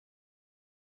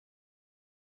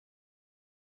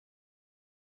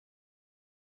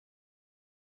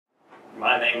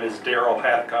My name is Darrell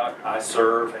Hatchock. I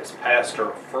serve as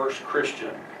pastor of First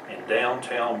Christian in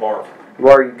downtown Barford.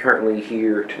 Why are you currently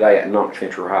here today at Knox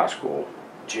Central High School?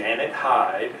 Janet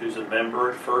Hyde, who's a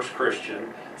member at First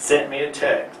Christian, sent me a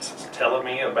text telling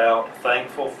me about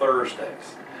Thankful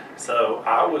Thursdays. So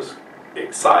I was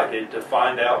excited to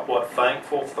find out what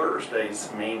Thankful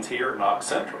Thursdays means here at Knox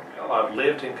Central. Well, I've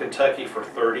lived in Kentucky for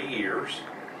 30 years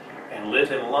and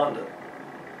live in London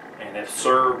and have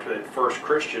served at First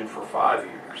Christian for 5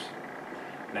 years.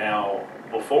 Now,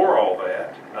 before all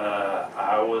that,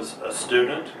 I was a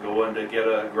student going to get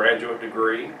a graduate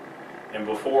degree, and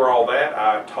before all that,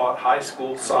 I taught high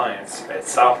school science at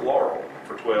South Laurel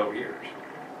for 12 years.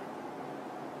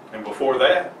 And before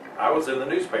that, I was in the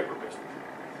newspaper business.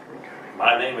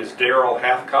 My name is Darrell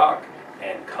Hatchock,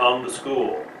 and come to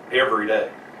school every day.